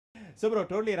So bro,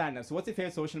 totally random. So what's your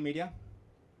favorite social media?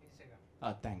 Instagram.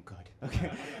 Oh, thank God.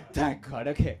 Okay. Thank God.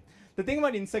 Okay. The thing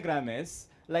about Instagram is,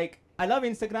 like, I love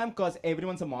Instagram because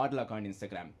everyone's a model account on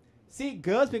Instagram. See,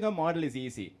 girls being a model is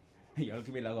easy. Y'all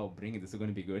give me like, oh, bring it. This is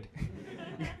going to be good.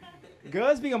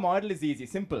 Girls being a model is easy.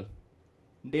 Simple.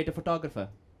 Date a photographer.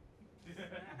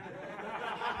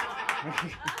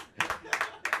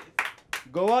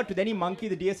 Go out with any monkey,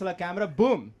 the DSLR camera,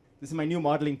 boom. This is my new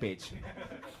modeling page.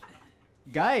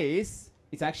 Guys,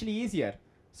 it's actually easier.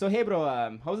 So, hey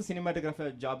bro, how's the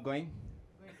cinematographer job going?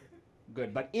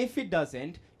 Good, but if it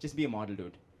doesn't, just be a model,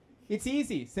 dude. It's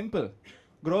easy, simple.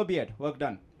 Grow a beard, work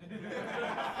done.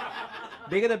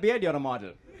 Bigger the beard, you're a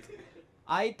model.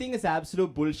 I think it's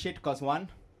absolute bullshit, cause one,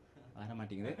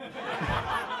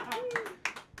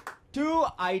 two,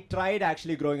 I tried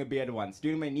actually growing a beard once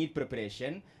during my NEET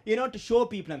preparation, you know, to show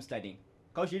people I'm studying.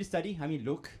 Kaushik, did you study? I mean,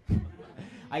 look.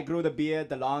 I grew the beard,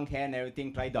 the long hair and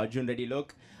everything, tried the Arjun Reddy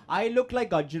look. I looked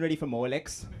like Arjun Reddy from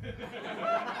OLX.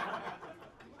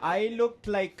 I looked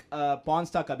like porn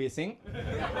star Kabir Singh.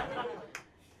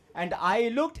 And I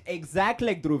looked exactly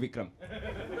like Dhruv Vikram.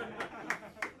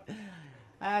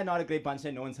 Not a great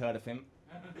punchline, no one's heard of him.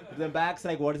 The back's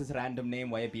like, what is this random name?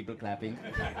 Why are people clapping?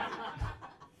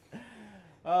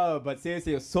 Oh, but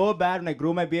seriously, it was so bad when I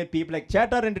grew my beard, people like,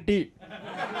 chatter into tea.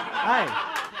 Hi.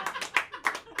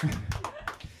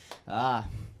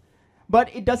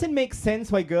 But it doesn't make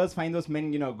sense why girls find those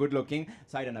men, you know, good looking.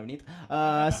 Sorry, Navneet.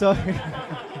 So,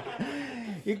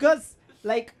 because,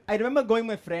 like, I remember going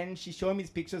with my friend, she showed me these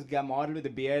pictures, a model with a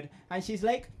beard, and she's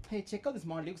like, hey, check out this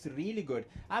model, looks really good.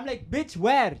 I'm like, bitch,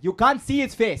 where? You can't see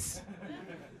his face.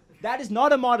 That is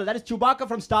not a model, that is Chewbacca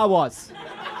from Star Wars.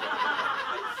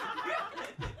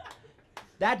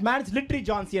 That man's literally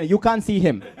John Cena, you can't see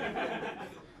him.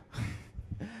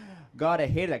 God, I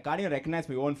hate that. I can't even recognize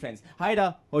my own friends. Hi,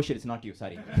 da. Oh shit, it's not you.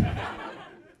 Sorry.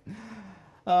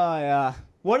 Yeah.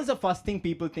 What is the first thing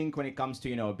people think when it comes to,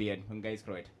 you know, a beard when guys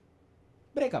grow it?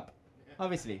 Break up.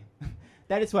 Obviously.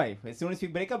 That is why. As soon as we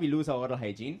break up, we lose our oral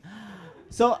hygiene.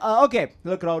 So, okay.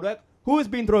 Look, crowd work. Who's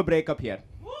been through a breakup here?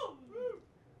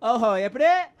 Oh,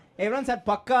 everyone's had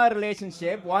pakka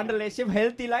relationship, one relationship,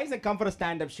 healthy lives, and come for a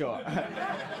stand-up show.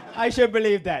 I should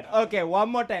believe that. Okay, one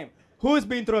more time. Who's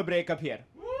been through a breakup here?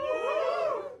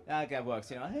 Okay, works,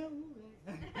 you know.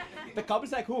 The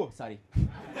couple's like, who? Sorry.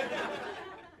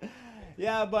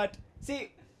 Yeah, but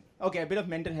see, okay, a bit of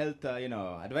mental health, you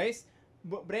know, advice.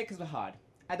 Break is hard.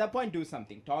 At that point, do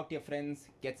something. Talk to your friends,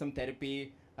 get some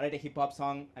therapy, write a hip-hop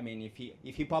song. I mean,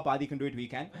 if hip-hop Adi can do it, we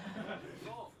can.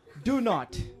 Do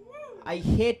not. I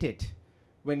hate it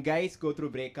when guys go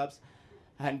through breakups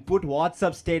and put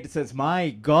WhatsApp statuses.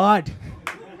 My God.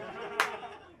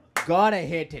 God, I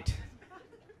hate it.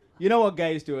 You know what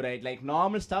guys do, right? Like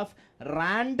normal stuff,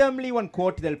 randomly one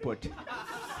quote they'll put.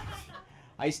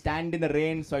 I stand in the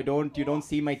rain so you don't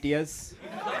see my tears.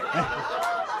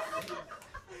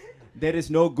 There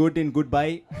is no good in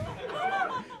goodbye.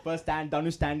 First Danu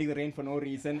standing in the rain for no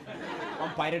reason. One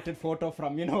pirated photo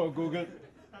from, you know, Google.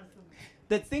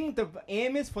 The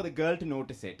aim is for the girl to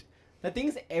notice it. The thing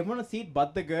is, everyone will see it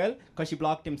but the girl, because she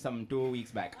blocked him some 2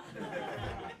 weeks back.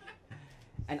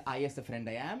 And I, as the friend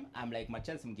I am, I'm like,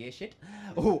 macha, some gay shit.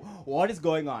 Oh, what is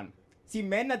going on? See,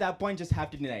 men at that point just have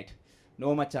to deny it.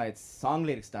 No, macha, it's song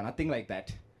lyrics, nothing like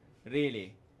that.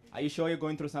 Really? Are you sure you're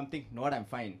going through something? No, I'm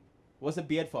fine. What's the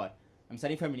beard for? I'm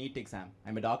studying for my NEET exam.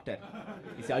 I'm a doctor.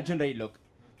 It's the Arjun Reddy look.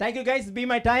 Thank you guys, it's been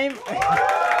my time.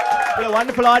 What a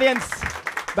wonderful audience.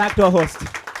 Back to our host.